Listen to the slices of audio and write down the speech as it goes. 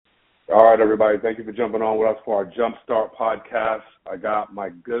All right, everybody. Thank you for jumping on with us for our Jumpstart podcast. I got my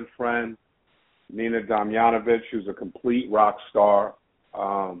good friend, Nina Damjanovic, who's a complete rock star.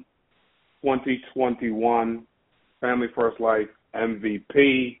 2021 Family First Life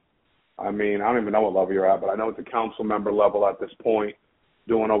MVP. I mean, I don't even know what level you're at, but I know it's a council member level at this point,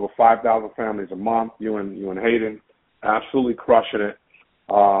 doing over 5,000 families a month. You and Hayden, absolutely crushing it.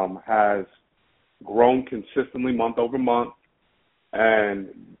 Has grown consistently month over month, and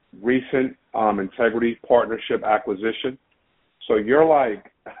recent Integrity Partnership acquisition. So you're like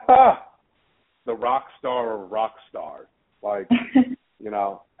the rock star of rock stars, like, and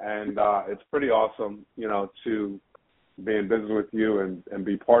it's pretty awesome, to be in business with you and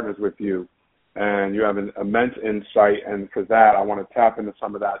be partners with you. And you have an immense insight, and for that, I want to tap into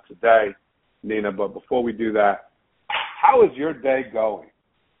some of that today, Nina. But before we do that, how is your day going?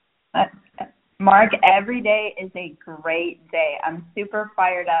 Mark, every day is a great day. I'm super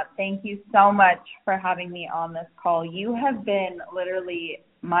fired up. Thank you so much for having me on this call. You have been literally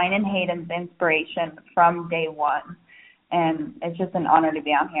mine and Hayden's inspiration from day one, and it's just an honor to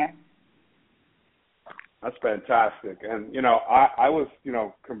be on here. That's fantastic. And, I was,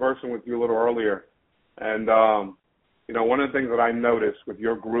 conversing with you a little earlier, and, one of the things that I noticed with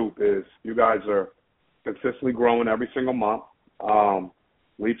your group is you guys are consistently growing every single month.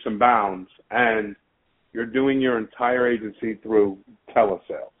 Leaps and bounds, and you're doing your entire agency through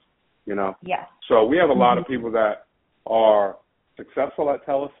telesales, Yes. So we have a lot of people that are successful at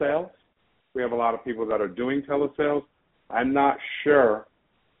telesales. We have a lot of people that are doing telesales. I'm not sure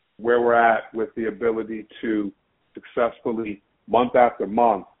where we're at with the ability to successfully, month after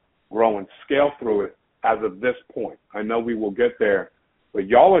month, grow and scale through it as of this point. I know we will get there, but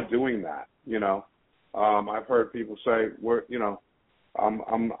y'all are doing that, I've heard people say,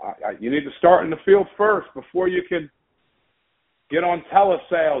 you need to start in the field first before you can get on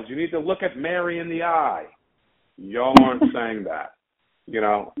telesales. You need to look at Mary in the eye. Y'all aren't saying that.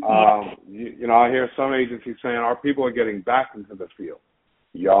 I hear some agencies saying our people are getting back into the field.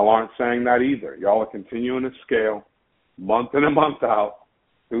 Y'all aren't saying that either. Y'all are continuing to scale month in and month out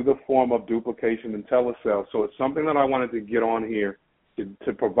through the form of duplication and telesales. So it's something that I wanted to get on here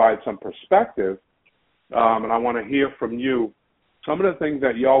to provide some perspective, and I want to hear from you some of the things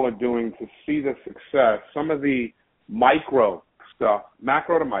that y'all are doing to see the success, some of the micro stuff,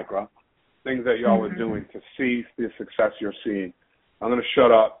 macro to micro, things that y'all are doing to see the success you're seeing. I'm going to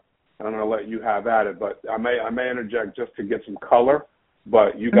shut up, and I'm going to let you have at it, but I may interject just to get some color,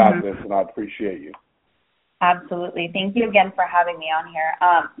 but you got this, and I appreciate you. Absolutely. Thank you again for having me on here.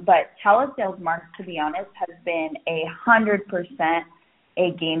 But telesales, Mark, to be honest, has been 100%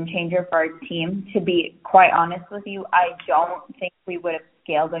 a game changer for our team. To be quite honest with you, I don't think we would have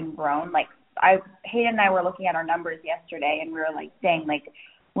scaled and grown. Hayden and I were looking at our numbers yesterday, and we were like, dang,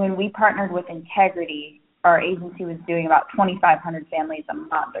 when we partnered with Integrity, our agency was doing about 2,500 families a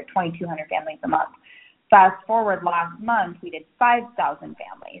month or 2,200 families a month. Fast forward last month, we did 5,000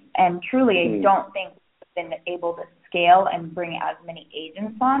 families. And truly, I don't think we've been able to scale and bring as many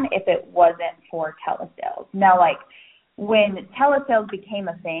agents on if it wasn't for telesales. Now, when telesales became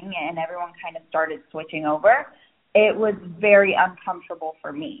a thing and everyone kind of started switching over, it was very uncomfortable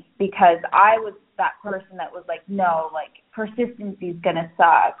for me because I was that person that was like, no, persistency is going to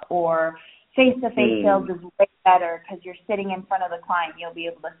suck, or face-to-face sales is way better because you're sitting in front of the client, you'll be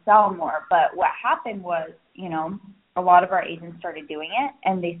able to sell more. But what happened was, a lot of our agents started doing it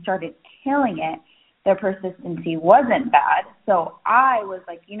and they started killing it. Their persistency wasn't bad. So I was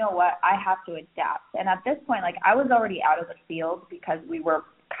like, you know what, I have to adapt. And at this point, I was already out of the field because we were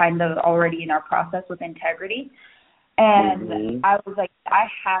kind of already in our process with Integrity. And I was like, I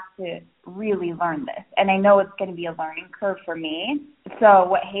have to really learn this. And I know it's going to be a learning curve for me. So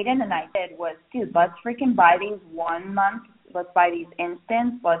what Hayden and I did was, dude, let's freaking buy these 1 month, let's buy these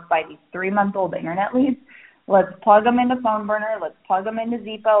instants, let's buy these 3-month-old internet leads. Let's plug them into Phone Burner. Let's plug them into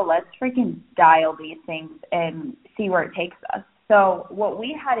Zepo. Let's freaking dial these things and see where it takes us. So what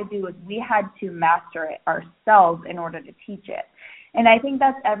we had to do is we had to master it ourselves in order to teach it. And I think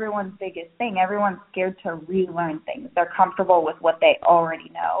that's everyone's biggest thing. Everyone's scared to relearn things. They're comfortable with what they already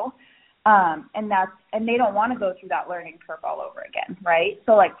know. And they don't want to go through that learning curve all over again, right?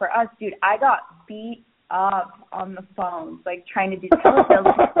 So for us, dude, I got beat up on the phone, trying to do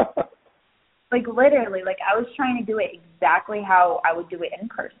telesales. Literally, I was trying to do it exactly how I would do it in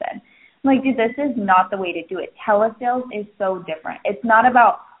person. Dude, this is not the way to do it. Telesales is so different. It's not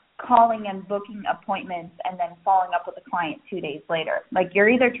about calling and booking appointments and then following up with a client 2 days later. You're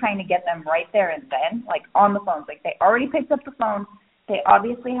either trying to get them right there and then, on the phone. They already picked up the phone. They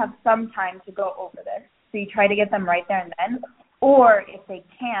obviously have some time to go over this. So you try to get them right there and then. Or if they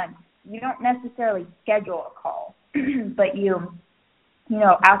can't, you don't necessarily schedule a call, but you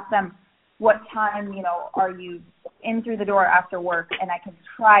ask them what time, are you in through the door after work, and I can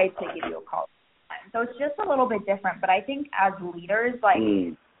try to give you a call. So it's just a little bit different. But I think as leaders,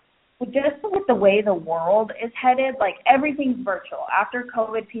 just with the way the world is headed, everything's virtual. After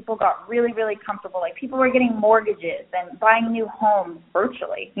COVID, people got really, really comfortable. People were getting mortgages and buying new homes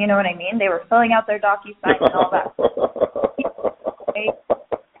virtually. You know what I mean? They were filling out their DocuSign and all that.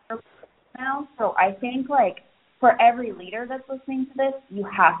 Now, so I think for every leader that's listening to this, you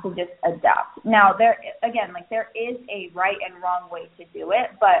have to just adapt. Now, there is a right and wrong way to do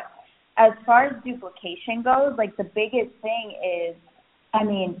it, but as far as duplication goes, the biggest thing is,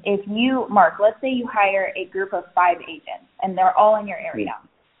 if you, Mark, let's say you hire a group of 5 agents and they're all in your area,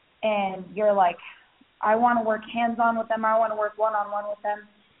 and you're like, I want to work hands-on with them, I want to work one-on-one with them,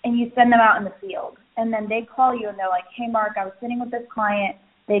 and you send them out in the field, and then they call you and they're like, hey, Mark, I was sitting with this client,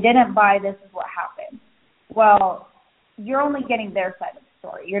 they didn't buy, this is what happened. Well, you're only getting their side of the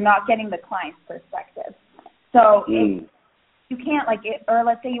story. You're not getting the client's perspective. So if you can't, or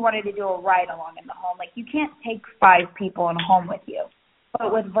let's say you wanted to do a ride-along in the home, you can't take 5 people in a home with you.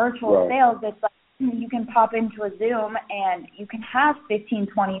 But with virtual sales, it's you can pop into a Zoom and you can have 15,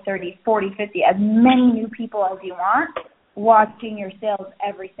 20, 30, 40, 50, as many new people as you want watching your sales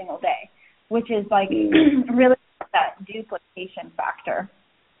every single day, which is really that duplication factor.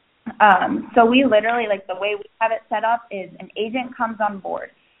 So we literally, the way we have it set up is an agent comes on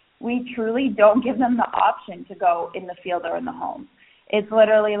board. We truly don't give them the option to go in the field or in the home. It's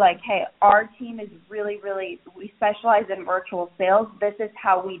literally hey, our team is really, really, we specialize in virtual sales. This is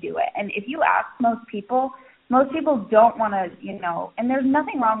how we do it. And if you ask most people don't want to, and there's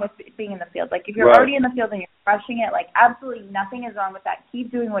nothing wrong with being in the field. If you're already in the field and you're crushing it, absolutely nothing is wrong with that. Keep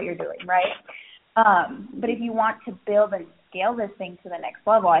doing what you're doing, right? But if you want to build and scale this thing to the next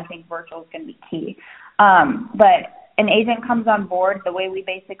level, I think virtual is going to be key. But an agent comes on board. The way we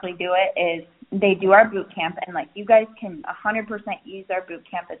basically do it is they do our boot camp, and you guys can 100% use our boot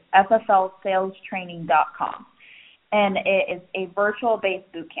camp. It's fflsalestraining.com, and it is a virtual-based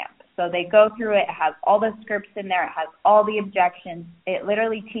boot camp. So they go through it. It has all the scripts in there. It has all the objections. It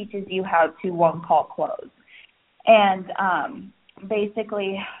literally teaches you how to one-call close. And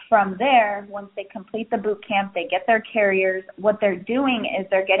basically from there, once they complete the boot camp, they get their carriers. What they're doing is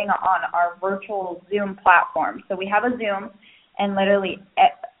they're getting on our virtual Zoom platform. So we have a Zoom, and literally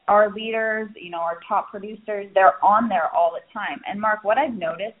our leaders, our top producers, they're on there all the time. And Mark, what I've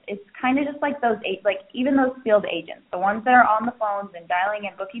noticed is kind of just those even those field agents, the ones that are on the phones and dialing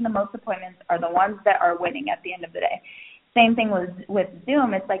and booking the most appointments are the ones that are winning at the end of the day. Same thing with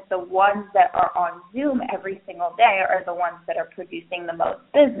Zoom. It's the ones that are on Zoom every single day are the ones that are producing the most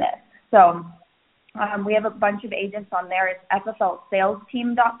business. So we have a bunch of agents on there. It's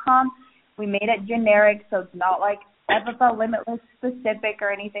fflsalesteam.com. We made it generic, so it's not FFL Limitless specific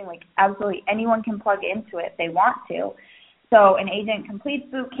or anything. Absolutely anyone can plug into it if they want to. So an agent completes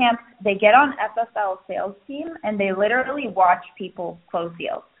boot camp, they get on FFL Sales Team, and they literally watch people close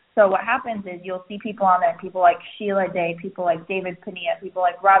deals. So what happens is you'll see people on there, people like Sheila Day, people like David Pania, people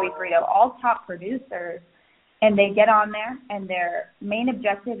like Robbie Frito, all top producers, and they get on there, and their main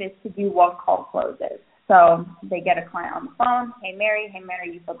objective is to do one-call closes. So they get a client on the phone. Hey, Mary,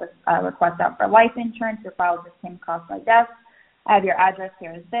 you filled this request out for life insurance. Your file just came across my desk. I have your address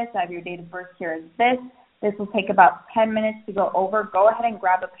here is this. I have your date of birth here is this. This will take about 10 minutes to go over. Go ahead and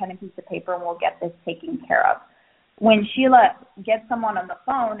grab a pen and piece of paper, and we'll get this taken care of. When Sheila gets someone on the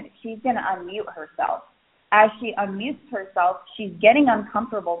phone, she's going to unmute herself. As she unmutes herself, she's getting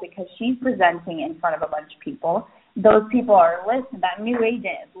uncomfortable because she's presenting in front of a bunch of people. Those people are listening. That new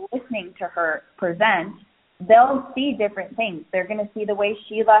agent is listening to her present. They'll see different things. They're going to see the way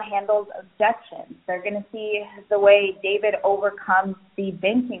Sheila handles objections. They're going to see the way David overcomes the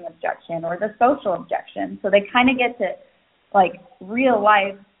banking objection or the social objection. So they kind of get to, real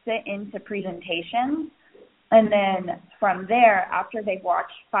life sit into presentations. And then from there, after they've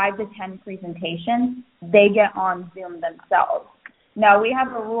watched 5 to 10 presentations, they get on Zoom themselves. Now, we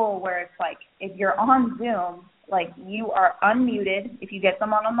have a rule where it's if you're on Zoom, you are unmuted if you get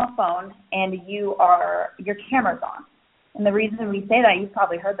someone on the phone, and your camera's on. And the reason we say that, you've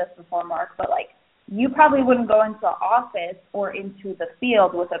probably heard this before, Mark, but you probably wouldn't go into the office or into the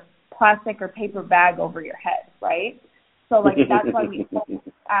field with a plastic or paper bag over your head, right? So that's why we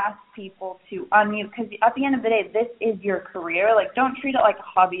ask people to unmute, because at the end of the day, this is your career. Don't treat it like a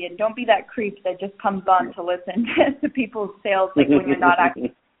hobby, and don't be that creep that just comes on to listen to people's sales when you're not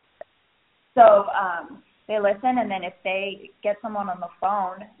acting. So they listen, and then if they get someone on the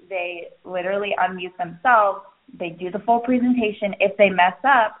phone, they literally unmute themselves. They do the full presentation. If they mess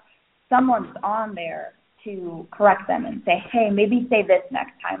up, someone's on there to correct them and say, hey, maybe say this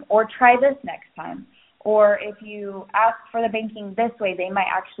next time, or try this next time. Or if you ask for the banking this way, they might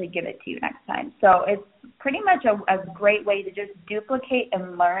actually give it to you next time. So it's pretty much a great way to just duplicate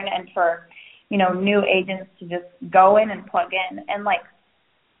and learn, and for, new agents to just go in and plug in. And,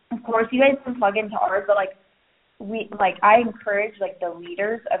 of course, you guys can plug into ours, but, I encourage, the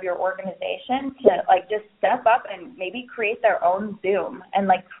leaders of your organization to, just step up and maybe create their own Zoom and,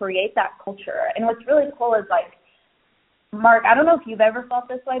 create that culture. And what's really cool is, Mark, I don't know if you've ever felt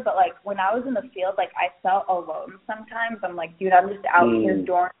this way, but, when I was in the field, I felt alone sometimes. I'm like, dude, I'm just out here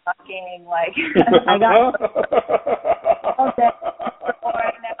door knocking. I got all day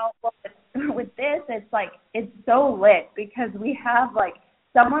right now. But with this, it's so lit because we have,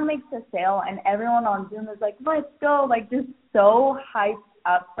 someone makes a sale and everyone on Zoom is like, let's go, just so hyped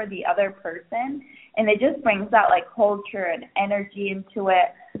up for the other person. And it just brings that, culture and energy into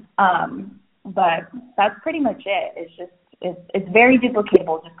it. But that's pretty much it. It's just, it's very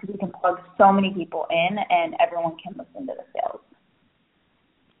duplicatable just because we can plug so many people in and everyone can listen to the sales.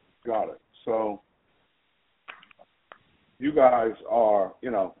 Got it. So you guys are,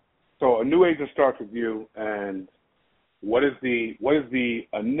 so a new agent starts with you, and what is the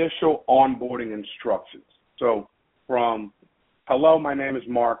initial onboarding instructions? So from hello, my name is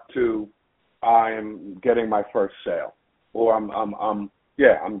Mark, to I am getting my first sale, or I'm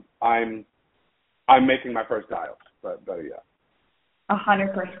making my first dials. But yeah.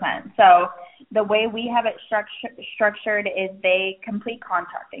 100%. So the way we have it structured is they complete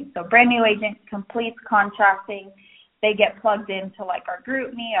contracting. So brand new agent completes contracting. They get plugged into our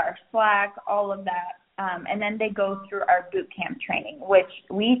GroupMe, our Slack, all of that. And then they go through our boot camp training, which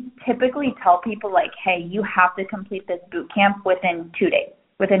we typically tell people hey, you have to complete this boot camp within 2 days,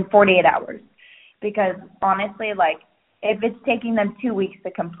 within 48 hours. Because honestly, if it's taking them 2 weeks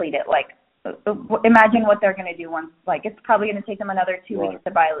to complete it, imagine what they're going to do once. It's probably going to take them another 2 weeks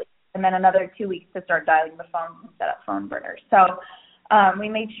to buy leads, and then another 2 weeks to start dialing the phones and set up phone burners. So we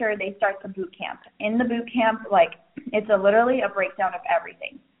make sure they start the boot camp. In the boot camp, it's literally a breakdown of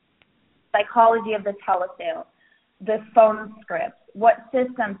everything. Psychology of the telesale, the phone scripts, what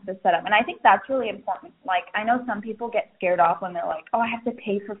systems to set up. And I think that's really important. I know some people get scared off when they're like, oh, I have to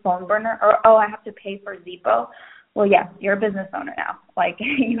pay for phone burner, or, oh, I have to pay for Zepo. Well, yes, you're a business owner now.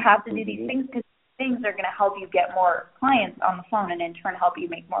 You have to do these things because things are going to help you get more clients on the phone and in turn help you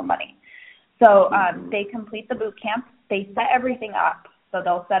make more money. So they complete the boot camp. They set everything up. So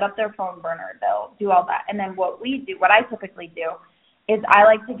they'll set up their phone burner. They'll do all that. And then what I typically do is I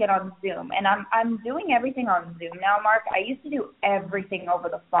like to get on Zoom. And I'm doing everything on Zoom now, Mark. I used to do everything over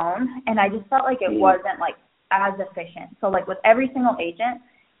the phone, and I just felt it wasn't as efficient. So with every single agent,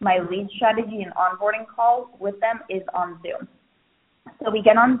 my lead strategy and onboarding calls with them is on Zoom. So we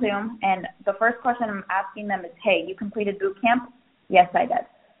get on Zoom, and the first question I'm asking them is, hey, you completed boot camp? Yes, I did.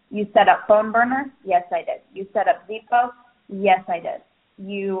 You set up phone burner? Yes, I did. You set up Zepo? Yes, I did.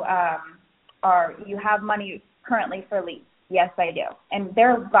 You have money currently for leads? Yes, I do. And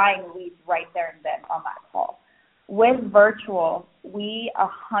they're buying leads right there and then on that call. With virtual, we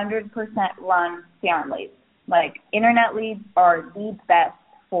 100% run CRM leads. Internet leads are the best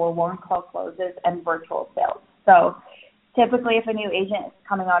for warm call closes and virtual sales. So typically if a new agent is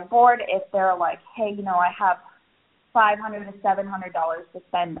coming on board, if they're hey, I have $500 to $700 to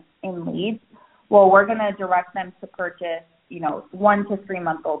spend in leads, well, we're going to direct them to purchase, 1 to 3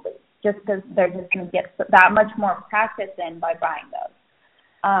 month old leads, just because they're just going to get that much more practice in by buying those.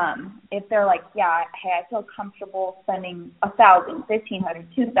 If they're yeah, hey, I feel comfortable spending $1,000, $1,500,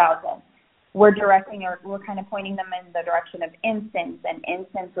 $2,000, we're kind of pointing them in the direction of instance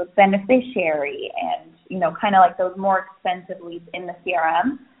with beneficiary and, kind of those more expensive leads in the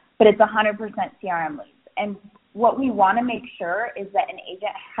CRM, but it's 100% CRM leads. And what we want to make sure is that an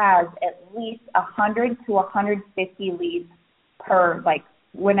agent has at least 100 to 150 leads per,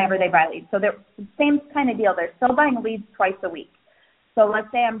 whenever they buy leads. So they're same kind of deal. They're still buying leads twice a week. So let's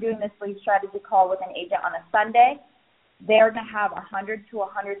say I'm doing this lead strategy call with an agent on a Sunday. They're going to have 100 to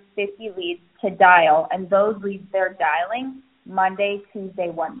 150 leads to dial, and those leads they're dialing Monday, Tuesday,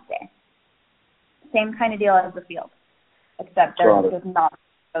 Wednesday. Same kind of deal as the field, except there's not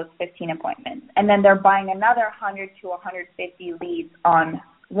those 15 appointments. And then they're buying another 100 to 150 leads on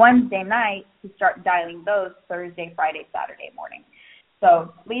Wednesday night to start dialing those Thursday, Friday, Saturday morning.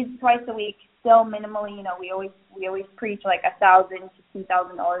 So leads twice a week, still minimally, we always preach $1,000 to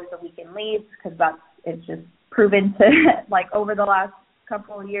 $2,000 a week in leads because it's just proven to over the last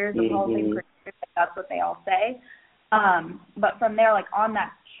couple of years of holding, that's what they all say. But from there, on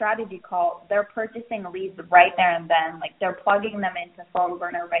that strategy call, they're purchasing leads right there and then. Like, they're plugging them into Phone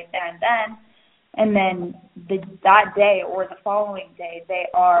Burner right there and then. And then that day or the following day, they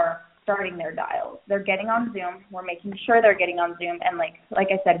are starting their dials. They're getting on Zoom. We're making sure they're getting on Zoom. And like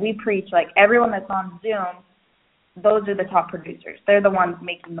I said, we preach, like, everyone that's on Zoom, those are the top producers. They're the ones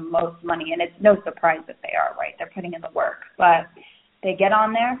making the most money. And it's no surprise that they are, right? They're putting in the work. But they get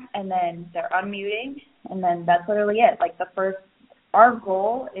on there, and then they're unmuting, and then that's literally it. Like, our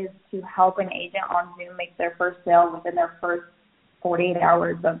goal is to help an agent on Zoom make their first sale within their first 48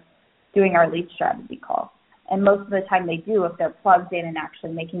 hours of doing our lead strategy call. And most of the time they do if they're plugged in and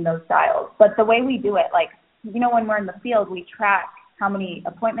actually making those dials. But the way we do it, like, when we're in the field, we track how many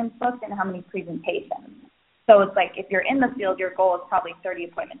appointments booked and how many presentations. So it's like, if you're in the field, your goal is probably 30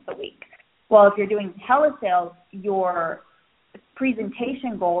 appointments a week. Well, if you're doing telesales, your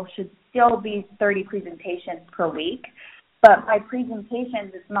presentation goal should still be 30 presentations per week. But by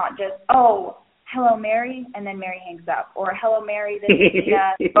presentations, it's not just, oh, hello, Mary, and then Mary hangs up. Or, hello, Mary, this is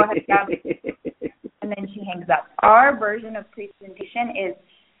Gina, go ahead, grab it. And then she hangs up. Our version of presentation is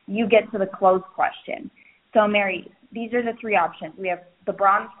you get to the close question. So, Mary, these are the three options. We have the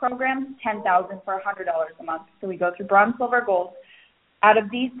bronze program, $10,000 for $100 a month. So we go through bronze, silver, gold. Out of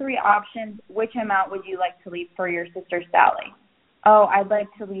these three options, which amount would you like to leave for your sister, Sally? Oh, I'd like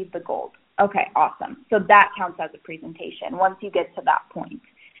to leave the gold. Okay, awesome. So that counts as a presentation once you get to that point.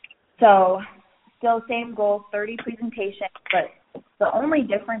 So still same goal, 30 presentations, but the only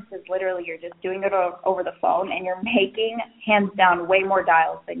difference is literally you're just doing it over the phone, and you're making, hands down, way more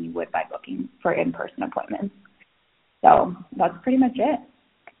dials than you would by booking for in-person appointments. So that's pretty much it.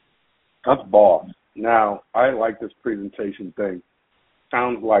 That's boss. Now, I like this presentation thing.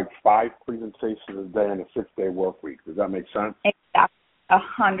 Sounds like 5 presentations a day in a 6-day work week. Does that make sense? Exactly.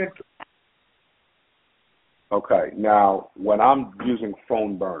 100%. Okay. Now, when I'm using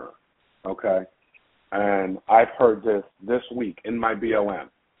Phone Burner, okay, and I've heard this week in my BOM,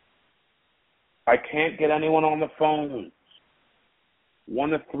 I can't get anyone on the phone. 1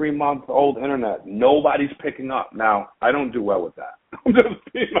 to 3 month old internet. Nobody's picking up. Now, I don't do well with that. I'm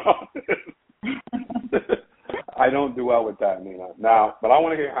just being honest. I don't do well with that, Nina. Now, but I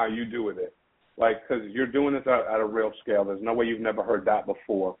want to hear how you do with it. Like, because you're doing this at a real scale. There's no way you've never heard that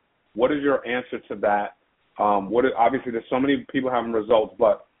before. What is your answer to that? Obviously, there's so many people having results,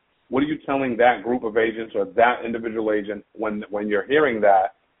 but what are you telling that group of agents or that individual agent when you're hearing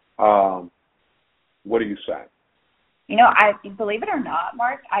that? What do you say? I believe it or not,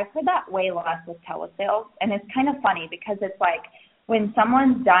 Mark, I've heard that way less with telesales, and it's kind of funny because it's like when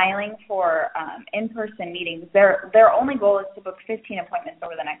someone's dialing for in-person meetings, their only goal is to book 15 appointments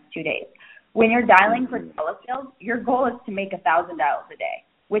over the next 2 days. When you're dialing for telesales, your goal is to make 1,000 dials a day,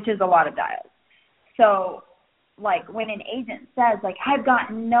 which is a lot of dials. So, like, when an agent says, like, I've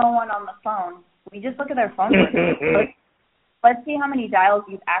got no one on the phone, we just look at their phone. Let's see how many dials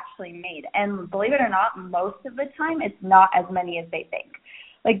you've actually made. And believe it or not, most of the time, it's not as many as they think.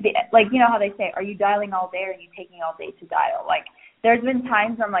 Like you know how they say, are you dialing all day or are you taking all day to dial? Like, there's been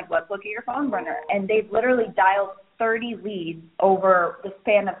times where I'm like, let's look at your phone burner. And they've literally dialed 30 leads over the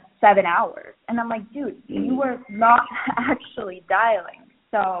span of 7 hours. And I'm like, dude, you were not actually dialing.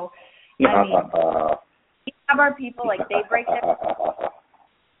 So, I mean, we have our people, like, they break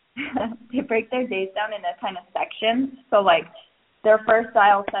their days down into kind of sections. So, like, their first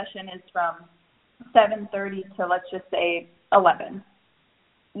dial session is from 7:30 to, let's just say, 11.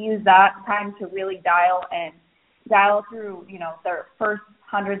 Use that time to really dial through, their first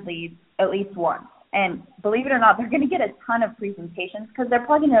 100 leads at least once. And believe it or not, they're going to get a ton of presentations because they're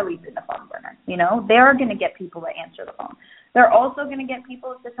plugging their leads in the phone burner. They're going to get people that answer the phone. They're also going to get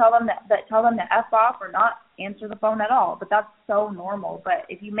people to tell them that tell them to F off or not answer the phone at all. But that's so normal. But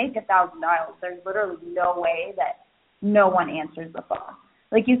if you make 1,000 dials, there's literally no way that no one answers the phone.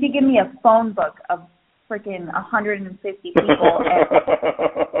 Like, you could give me a phone book of freaking 150 people, and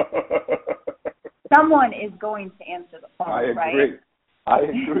someone is going to answer the phone, right? I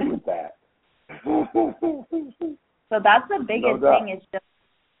agree with that. So that's the biggest thing is just,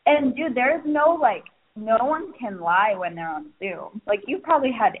 and dude, there's no one can lie when they're on Zoom. Like, you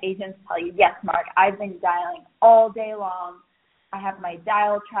probably had agents tell you, yes, Mark, I've been dialing all day long. I have my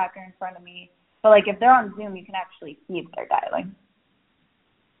dial tracker in front of me. But, like, if they're on Zoom, you can actually see if they're dialing.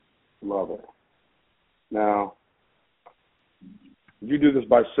 Love it. Now, you do this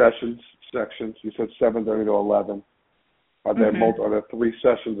by sections. You said 7:30 to 11. Are there are there 3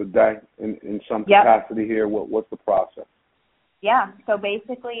 sessions a day in some capacity here? What's the process? Yeah. So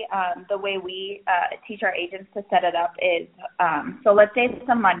basically, the way we teach our agents to set it up is, so let's say it's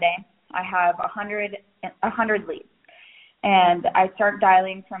a Monday. I have 100 leads. and I start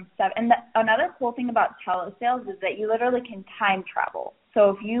dialing from 7. And another cool thing about telesales is that you literally can time travel. So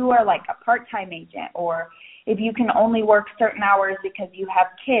if you are like a part-time agent, or if you can only work certain hours because you have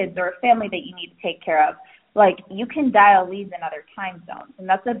kids or a family that you need to take care of, like, you can dial leads in other time zones. And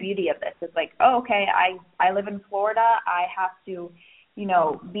that's the beauty of this. It's like, oh, okay, I live in Florida. I have to,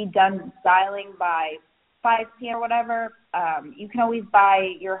 be done dialing by 5 p.m. or whatever. You can always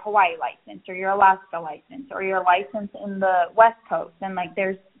buy your Hawaii license or your Alaska license or your license in the West Coast. And, like,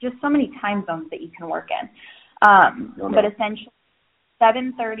 there's just so many time zones that you can work in. But essentially,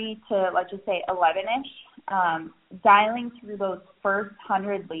 7:30 to, let's just say, 11-ish, dialing through those first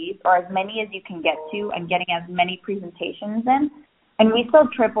 100 leads, or as many as you can get to, and getting as many presentations in. And we still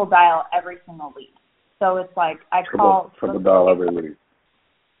triple dial every single lead. So it's like triple dial every lead.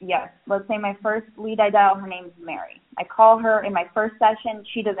 Yes. Let's say my first lead I dial, her name's Mary. I call her in my first session.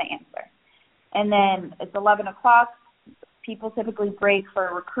 She doesn't answer. And then it's 11 o'clock. People typically break for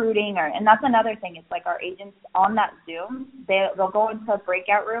recruiting, and that's another thing. It's like our agents on that Zoom, they'll go into a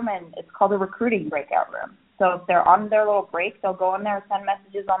breakout room, and it's called a recruiting breakout room. So if they're on their little break, they'll go in there, send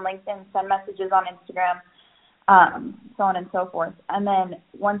messages on LinkedIn, send messages on Instagram, so on and so forth. And then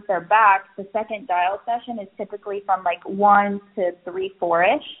once they're back, the second dial session is typically from like 1 to 3,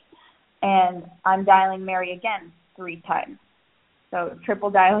 4-ish, and I'm dialing Mary again 3 times. So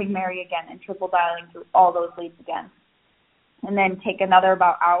triple dialing Mary again and triple dialing through all those leads again. And then take another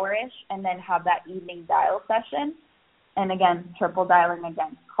about hour-ish, and then have that evening dial session. And again, triple dialing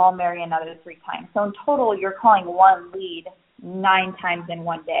again. Call Mary another 3 times. So in total, you're calling one lead 9 times in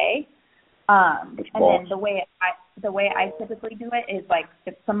one day. And then the way I typically do it is, like,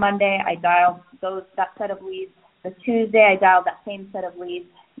 if it's a Monday, I dial that set of leads. The Tuesday, I dial that same set of leads.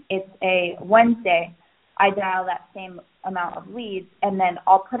 It's a Wednesday, I dial that same amount of leads, and then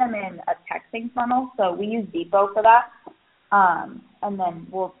I'll put them in a texting funnel. So we use Depot for that. And then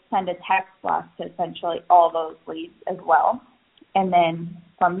we'll send a text blast to essentially all those leads as well. And then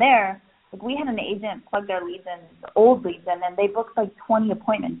from there, like, we had an agent plug their leads in, old leads, and then they booked like 20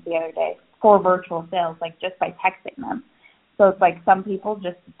 appointments the other day for virtual sales, like just by texting them. So it's like some people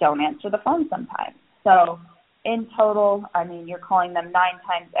just don't answer the phone sometimes. So in total, I mean, you're calling them 9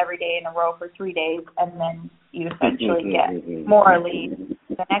 times every day in a row for 3 days, and then you essentially get more leads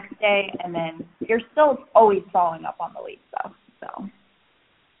the next day, and then you're still always following up on the leads, though.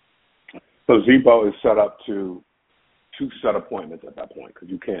 So Zebo is set up to set appointments at that point, because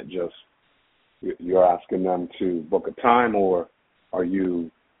you can't just, you're asking them to book a time, or are you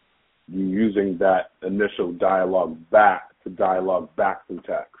using that initial dialogue back through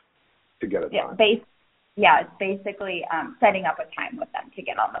text to get a time? It's basically setting up a time with them to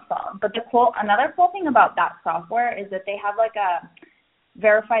get on the phone. But another cool thing about that software is that they have like a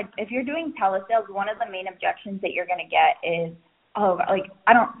verified. If you're doing telesales, one of the main objections that you're going to get is, oh, like,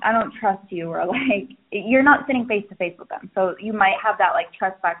 I don't trust you, or like, you're not sitting face to face with them. So you might have that like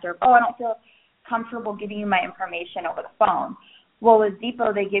trust factor of, oh, I don't feel comfortable giving you my information over the phone. Well, with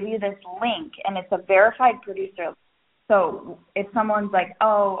Depot, they give you this link, and it's a verified producer. So if someone's like,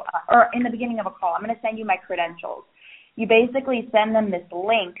 or in the beginning of a call, I'm going to send you my credentials. You basically send them this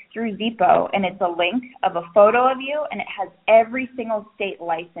link through Depot, and it's a link of a photo of you, and it has every single state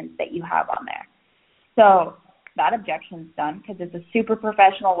license that you have on there. So that objection's done, because it's a super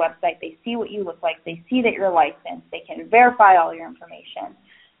professional website. They see what you look like. They see that you're licensed. They can verify all your information.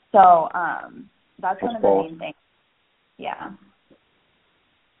 So that's one of the main things. Yeah.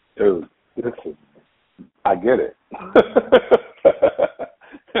 Dude, I get it.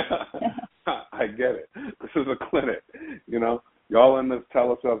 I get it. This is a clinic, Y'all in this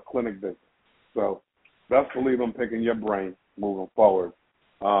telesales clinic business. So best believe I'm picking your brain moving forward.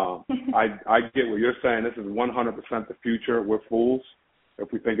 I get what you're saying. This is 100% the future. We're fools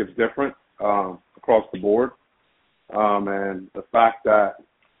if we think it's different across the board. And the fact that,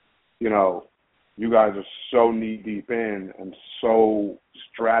 you guys are so knee-deep in and so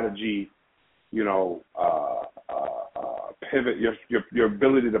strategy, pivot, your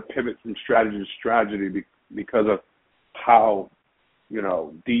ability to pivot from strategy to strategy because of how,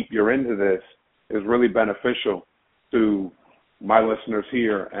 deep you're into this is really beneficial to my listeners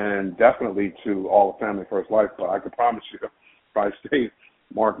here, and definitely to all of Family First Life. But I can promise you, Tri-State,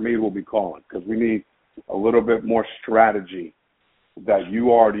 Mark Mead will be calling, because we need a little bit more strategy that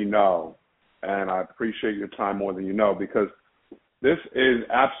you already know. And I appreciate your time more than you know, because this is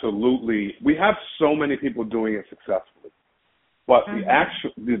absolutely, we have so many people doing it successfully, but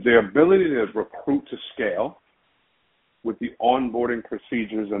the ability to recruit to scale with the onboarding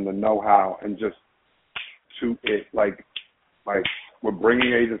procedures and the know-how, and just to it, like we're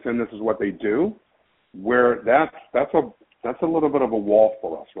bringing agents in, this is what they do, where that's that's a little bit of a wall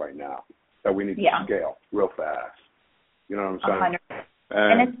for us right now that we need to Yeah. scale real fast. You know what I'm saying? 100%.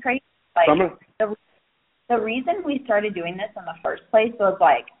 And it's crazy. Like, the reason we started doing this in the first place was,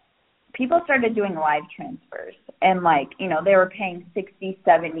 like, people started doing live transfers. And, like, you know, they were paying $60,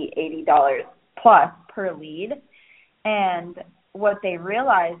 $70, $80 plus per lead. And what they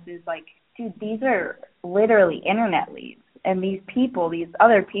realized is, like, dude, these are literally internet leads. And these people, these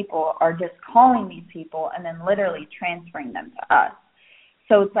other people, are just calling these people and then literally transferring them to us.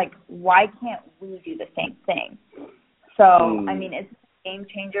 So it's like, why can't we do the same thing? So, I mean, it's a game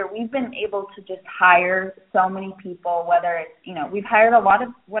changer. We've been able to just hire so many people, whether it's, you know, we've hired a lot of,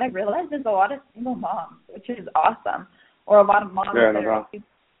 what I realized is a lot of single moms, which is awesome, or a lot of moms that are super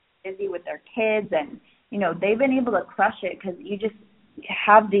busy with their kids, and, you know, they've been able to crush it because you just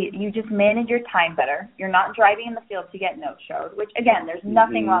you just manage your time better. You're not driving in the field to get no-showed, which, again, there's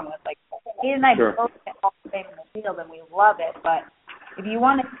nothing wrong with. Like, Kate and I both get all the same in the field, and we love it, but if you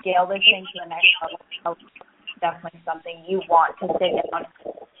want to scale this thing to the next level, definitely something you want to sit down.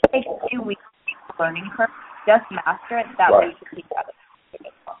 It takes 2 weeks learning curve. Just master it. That way you can keep other.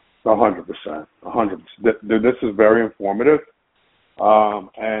 100%. 100%. This is very informative.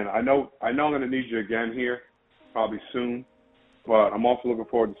 And I know I'm going to need you again here, probably soon. But I'm also looking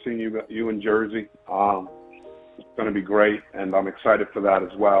forward to seeing you in Jersey. It's going to be great, and I'm excited for that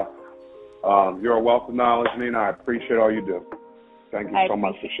as well. You're a wealth of knowledge, Nina. I appreciate all you do. Thank you so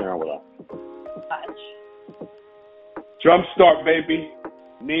much for sharing with us. Much. Jumpstart, baby.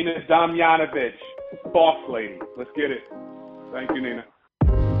 Nina Damjanovic, boss lady. Let's get it. Thank you, Nina.